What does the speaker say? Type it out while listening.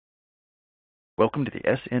Welcome to the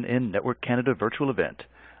SNN Network Canada virtual event.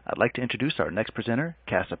 I'd like to introduce our next presenter,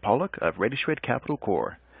 Casa Pollock of Redishred Capital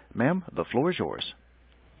Corp. Ma'am, the floor is yours.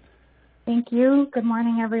 Thank you. Good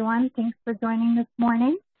morning, everyone. Thanks for joining this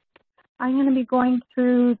morning. I'm going to be going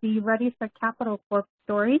through the Redishred Capital Corp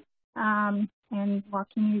story and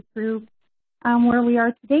walking you through where we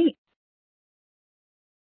are today.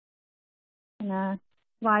 I'm going to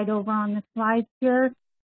slide over on the slides here,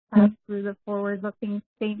 through the forward-looking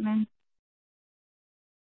statements.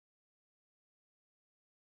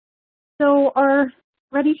 So our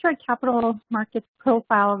Redishred Capital Markets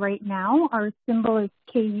profile right now, our symbol is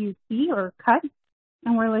KUT or KUT,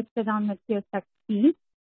 and we're listed on the TSX-V.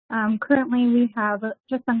 Currently, we have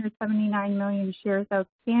just under 79 million shares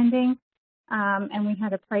outstanding, and we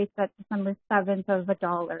had a price at December 7th of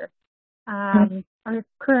 $1. Our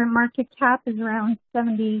current market cap is around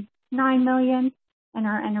 79 million, and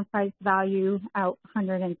our enterprise value out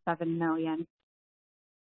 107 million.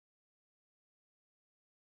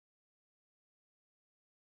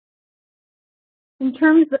 In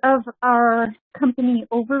terms of our company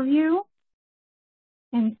overview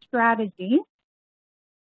and strategy,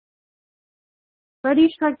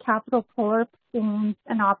 Redishred Capital Corp owns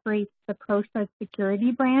and operates the ProShred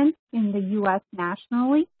security brand in the U.S.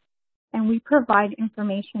 nationally, and we provide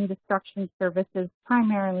information destruction services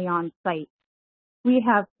primarily on site. We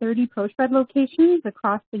have 30 ProShred locations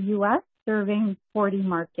across the U.S. serving 40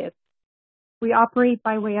 markets. We operate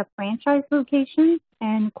by way of franchise locations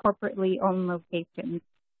and corporately owned locations.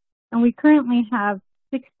 And we currently have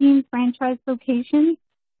 16 franchise locations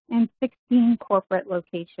and 16 corporate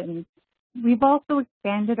locations. We've also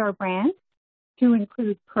expanded our brand to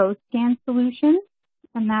include ProScan solutions,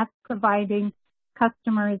 and that's providing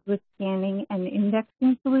customers with scanning and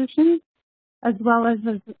indexing solutions, as well as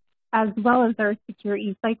our Secure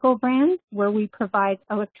eCycle brand, where we provide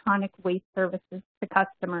electronic waste services to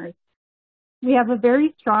customers. We have a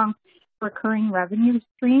very strong recurring revenue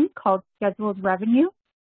stream called scheduled revenue,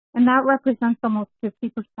 and that represents almost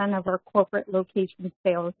 50% of our corporate location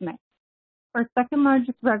sales mix. Our second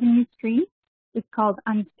largest revenue stream is called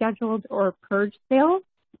unscheduled or purge sales,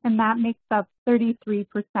 and that makes up 33%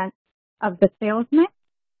 of the sales mix,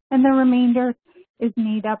 and the remainder is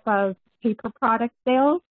made up of paper product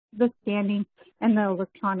sales, the scanning, and the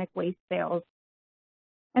electronic waste sales.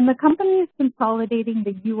 And the company is consolidating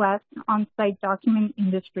the U.S. on-site document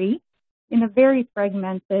industry in a very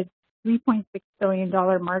fragmented $3.6 billion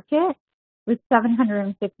market with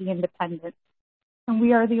 750 independents. And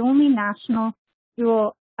we are the only national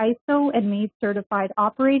dual ISO and MAID certified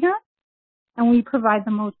operator, and we provide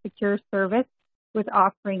the most secure service with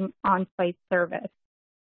offering on-site service.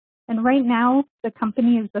 And right now, the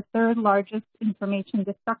company is the third largest information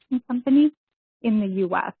destruction company in the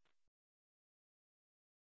U.S.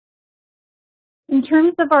 In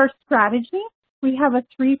terms of our strategy, we have a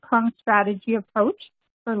three-pronged strategy approach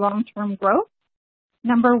for long-term growth.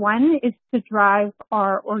 Number one is to drive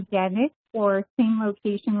our organic or same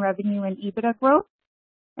location revenue and EBITDA growth.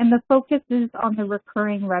 And the focus is on the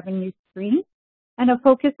recurring revenue stream and a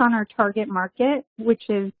focus on our target market, which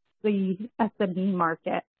is the SME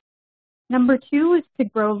market. Number two is to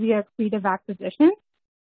grow via accretive acquisitions,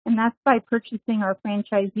 and that's by purchasing our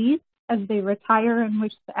franchisees as they retire and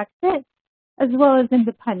wish to exit, as well as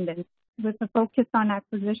independents, with a focus on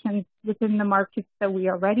acquisitions within the markets that we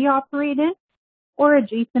already operate in or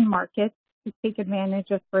adjacent markets to take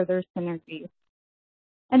advantage of further synergies.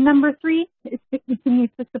 And number three is to continue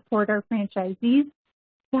to support our franchisees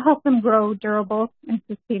to help them grow durable and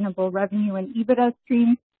sustainable revenue and EBITDA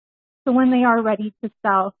streams, so when they are ready to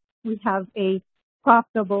sell, we have a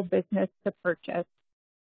profitable business to purchase.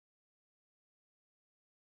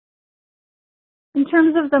 In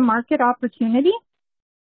terms of the market opportunity,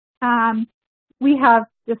 we have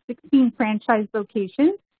the 16 franchise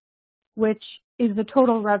locations, which is a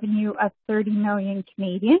total revenue of 30 million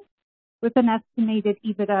Canadian, with an estimated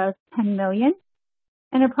EBITDA of 10 million,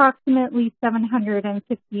 and approximately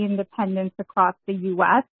 750 independents across the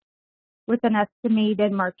U.S., with an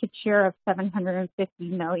estimated market share of 750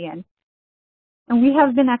 million. And we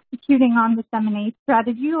have been executing on this M&A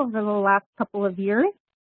strategy over the last couple of years,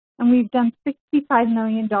 and we've done $65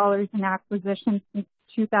 million in acquisitions since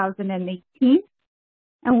 2018,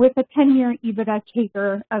 and with a 10-year EBITDA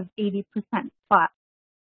CAGR of 80% plus.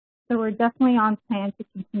 So we're definitely on plan to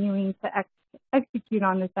continuing to execute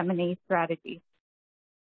on this M&A strategy.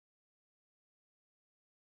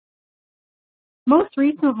 Most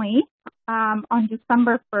recently, on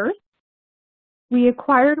December 1st, we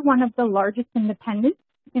acquired one of the largest independents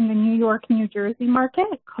in the New York, New Jersey market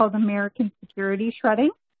called American Security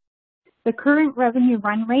Shredding. The current revenue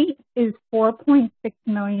run rate is $4.6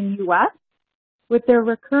 million US, with their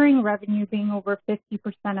recurring revenue being over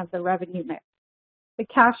 50% of the revenue mix. The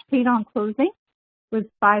cash paid on closing was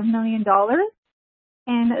 $5 million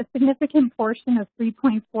and a significant portion of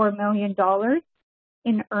 $3.4 million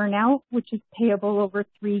in earnout, which is payable over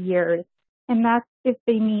 3 years. And that's if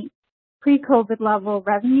they meet pre-COVID level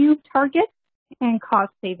revenue targets and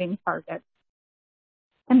cost saving targets.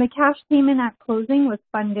 And the cash payment at closing was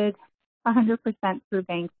funded 100% through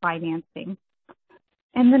bank financing.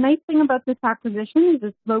 And the nice thing about this acquisition is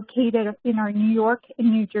it's located in our New York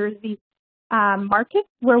and New Jersey markets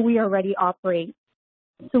where we already operate.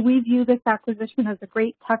 So we view this acquisition as a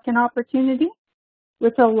great tuck-in opportunity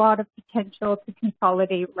with a lot of potential to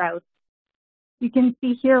consolidate routes. You can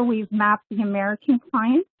see here we've mapped the American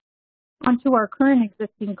clients onto our current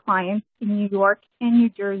existing clients in New York and New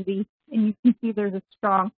Jersey, and you can see there's a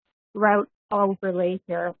strong route overlay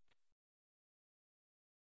here.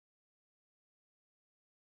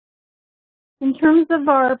 In terms of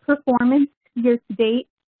our performance year to date,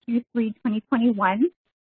 Q3 2021,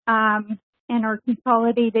 and our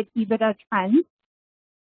consolidated EBITDA trends,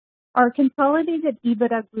 our consolidated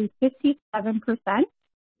EBITDA grew 57%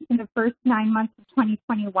 in the first 9 months of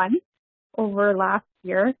 2021 over last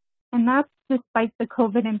year, and that's despite the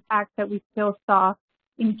COVID impact that we still saw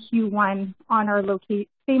in Q1 on our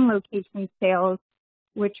same location sales,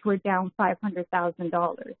 which were down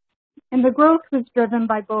 $500,000. And the growth was driven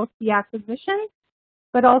by both the acquisitions,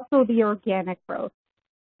 but also the organic growth.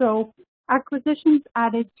 So acquisitions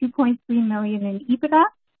added $2.3 million in EBITDA,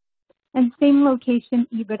 and same location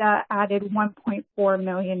EBITDA added $1.4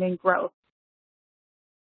 million in growth.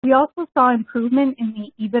 We also saw improvement in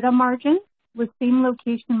the EBITDA margin, with same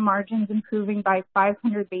location margins improving by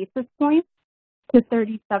 500 basis points to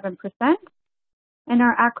 37%, and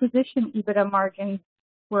our acquisition EBITDA margins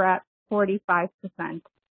were at 45%.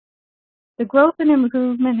 The growth and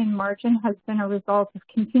improvement in margin has been a result of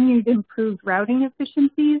continued improved routing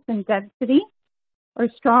efficiencies and density, or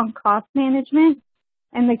strong cost management,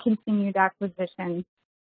 and the continued acquisition.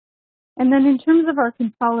 And then in terms of our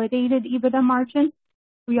consolidated EBITDA margin,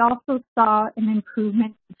 we also saw an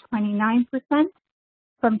improvement to 29%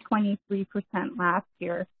 from 23% last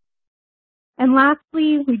year. And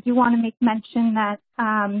lastly, we do want to make mention that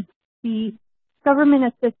the government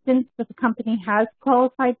assistance that the company has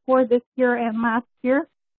qualified for this year and last year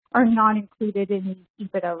are not included in the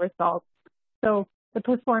EBITDA results. So the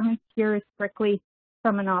performance here is strictly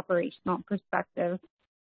from an operational perspective.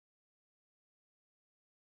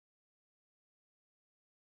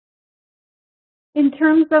 In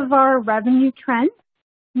terms of our revenue trends,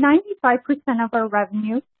 95% of our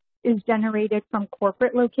revenue is generated from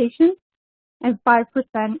corporate locations and 5%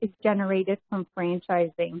 is generated from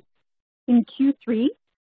franchising. In Q3,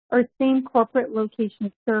 our same corporate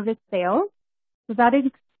location service sales, so that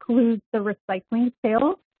includes the recycling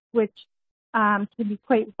sales, which can be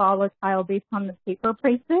quite volatile based on the paper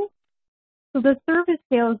prices. So the service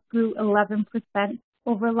sales grew 11%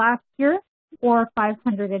 over last year, or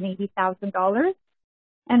 $580,000,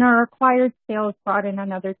 and our acquired sales brought in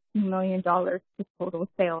another $2 million to total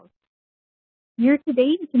sales. Year to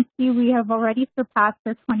date, you can see we have already surpassed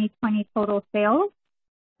our 2020 total sales,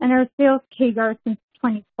 and our sales CAGR since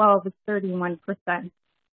 2012 is 31%.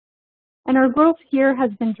 And our growth here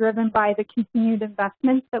has been driven by the continued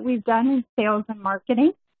investments that we've done in sales and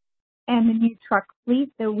marketing and the new truck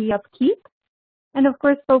fleet that we upkeep, and of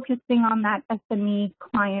course focusing on that SME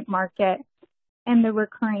client market and the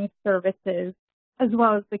recurring services, as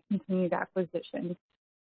well as the continued acquisitions.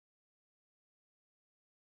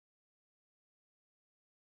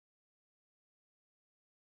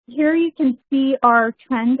 Here you can see our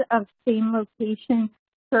trend of same location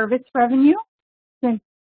service revenue since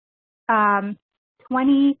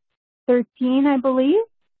 2013, I believe.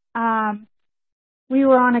 We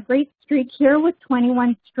were on a great streak here with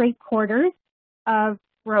 21 straight quarters of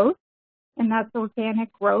growth, and that's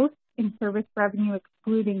organic growth in service revenue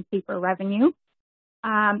excluding paper revenue.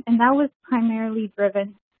 And that was primarily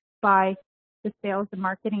driven by the sales and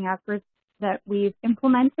marketing efforts that we've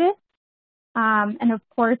implemented. And of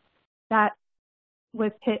course, that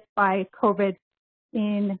was hit by COVID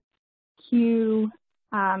in Q2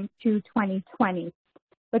 2020.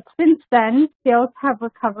 But since then, sales have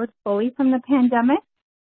recovered fully from the pandemic,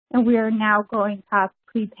 and we are now going past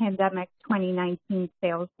pre-pandemic 2019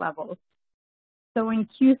 sales levels. So in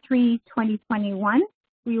Q3 2021,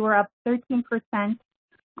 we were up 13%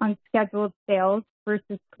 on scheduled sales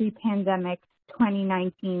versus pre-pandemic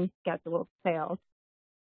 2019 scheduled sales.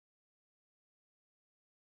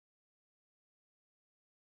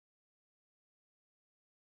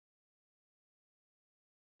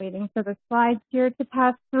 Waiting for the slides here to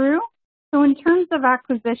pass through. So in terms of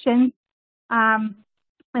acquisitions,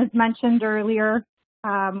 as mentioned earlier,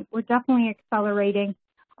 we're definitely accelerating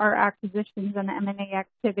our acquisitions and M&A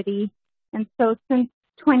activity. And so since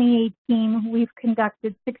 2018, we've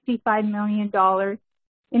conducted $65 million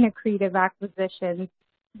in accretive acquisitions.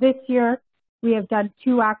 This year, we have done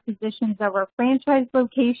 2 acquisitions of our franchise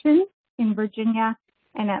locations in Virginia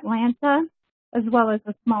and Atlanta, as well as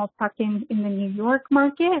a small tuck-in in the New York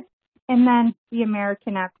market, and then the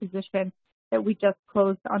American acquisition that we just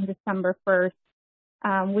closed on December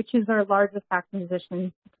 1st, which is our largest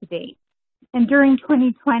acquisition to date. And during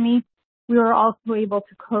 2020, we were also able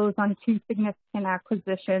to close on 2 significant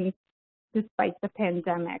acquisitions despite the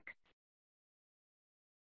pandemic.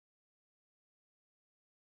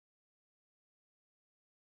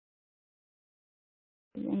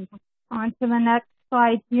 And on to the next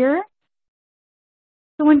slide here.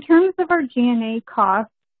 So in terms of our G&A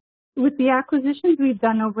costs, with the acquisitions we've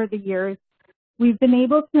done over the years, we've been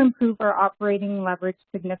able to improve our operating leverage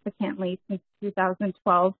significantly since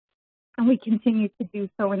 2012, and we continue to do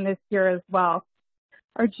so in this year as well.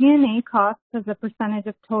 Our G&A costs as a percentage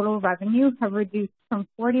of total revenue have reduced from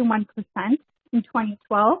 41% in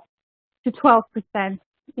 2012 to 12%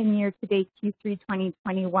 in year-to-date Q3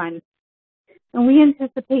 2021. And we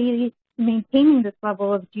anticipate maintaining this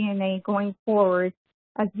level of G&A going forward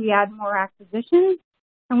as we add more acquisitions,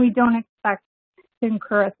 and we don't expect to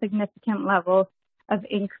incur a significant level of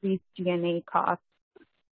increased G&A costs.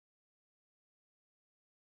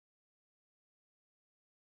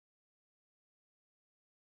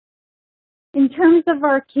 In terms of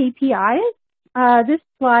our KPIs, this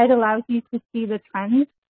slide allows you to see the trends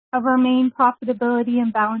of our main profitability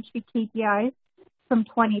and balance sheet KPIs from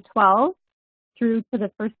 2012 through to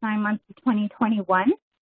the first 9 months of 2021.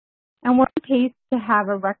 And we're on pace to have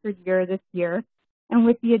a record year this year. And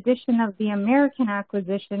with the addition of the American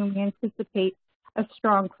acquisition, we anticipate a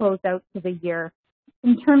strong closeout to the year.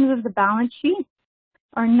 In terms of the balance sheet,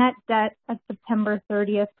 our net debt at September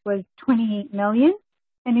 30th was $28 million,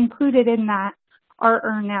 and included in that are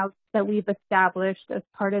earnouts that we've established as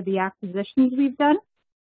part of the acquisitions we've done,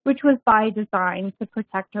 which was by design to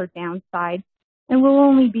protect our downside, and will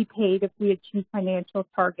only be paid if we achieve financial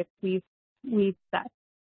targets we've set.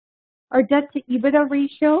 Our debt to EBITDA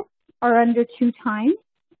ratio are under 2 times,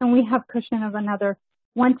 and we have cushion of another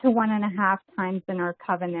 1 to 1.5 times in our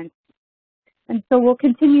covenants. And so we'll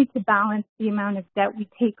continue to balance the amount of debt we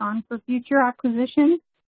take on for future acquisitions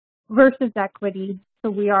versus equity, so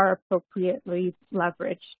we are appropriately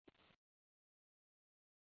leveraged.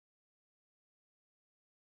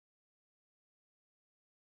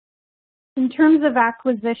 In terms of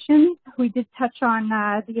acquisitions, we did touch on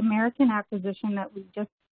the American acquisition that we just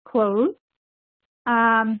closed.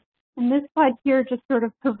 And this slide here just sort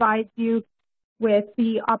of provides you with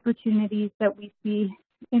the opportunities that we see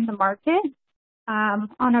in the market. On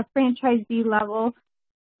a franchisee level,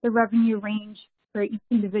 the revenue range for each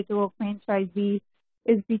individual franchisee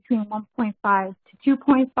is between 1.5 to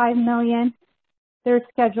 2.5 million. Their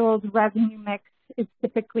scheduled revenue mix is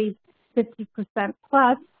typically 50%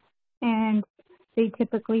 plus, and they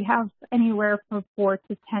typically have anywhere from 4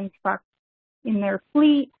 to 10 trucks in their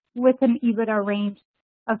fleet with an EBITDA range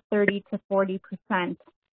of 30 to 40%.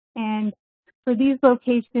 And for these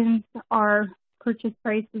locations, our purchase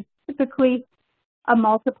price is typically a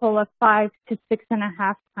multiple of 5 to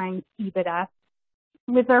 6.5 times EBITDA.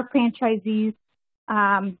 With our franchisees,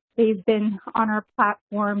 they've been on our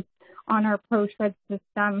platform, on our ProShred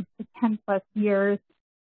system for 10 plus years.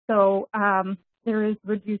 So there is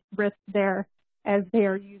reduced risk there as they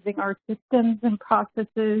are using our systems and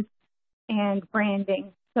processes and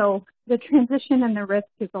branding. So the transition and the risk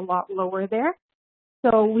is a lot lower there.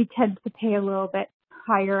 So we tend to pay a little bit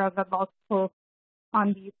higher of a multiple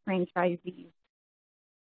on these franchisees.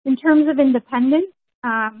 In terms of independents,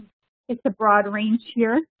 it's a broad range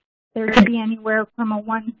here. There could be anywhere from a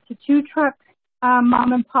 1 to 2 truck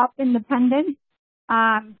mom and pop independent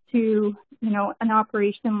to, an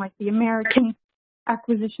operation like the American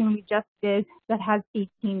acquisition we just did that has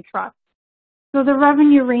 18 trucks. So the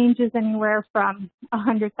revenue range is anywhere from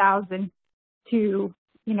 $100,000 to,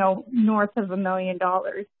 north of $1 million.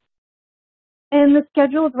 And the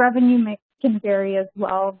scheduled revenue mix can vary as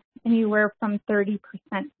well, anywhere from 30%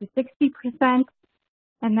 to 60%.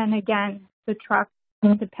 And then again, the trucks,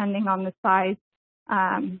 depending on the size,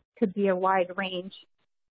 could be a wide range.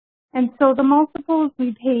 And so the multiples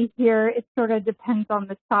we pay here, it sort of depends on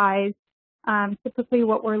the size. Typically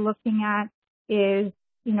what we're looking at is,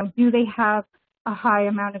 do they have a high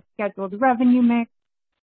amount of scheduled revenue mix?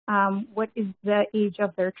 what is the age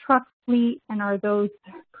of their truck fleet, and are those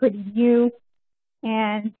pretty new,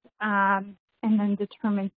 and then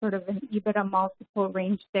determine sort of an EBITDA multiple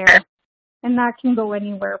range there. And that can go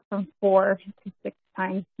anywhere from 4 to 6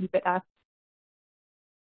 times EBITDA.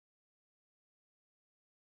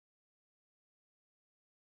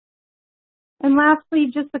 And lastly,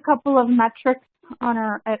 just a couple of metrics on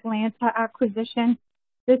our Atlanta acquisition.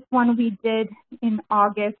 This one we did in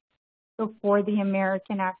August before the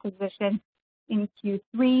American acquisition in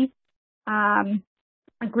Q3.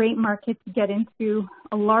 A great market to get into,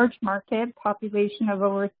 a large market, population of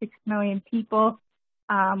over 6 million people,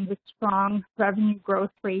 with strong revenue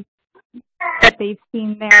growth rates that they've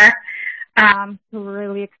seen there. So we're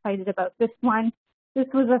really excited about this one. This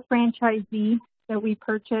was a franchisee that we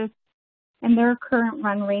purchased, and their current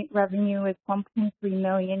run rate revenue is $1.3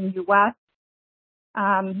 million US.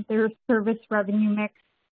 Their service revenue mix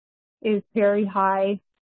is very high,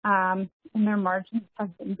 and their margins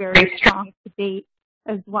have been very strong to date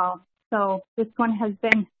as well. So this one has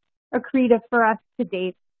been accretive for us to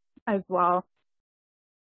date as well.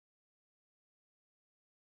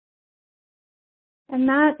 And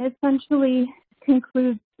that essentially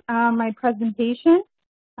concludes my presentation.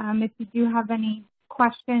 If you do have any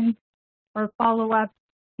questions or follow-up,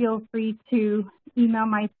 feel free to email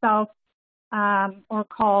myself or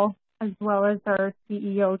call, as well as our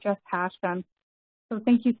CEO, Jeff Hashem. So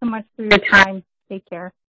thank you so much for your time. Take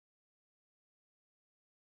care.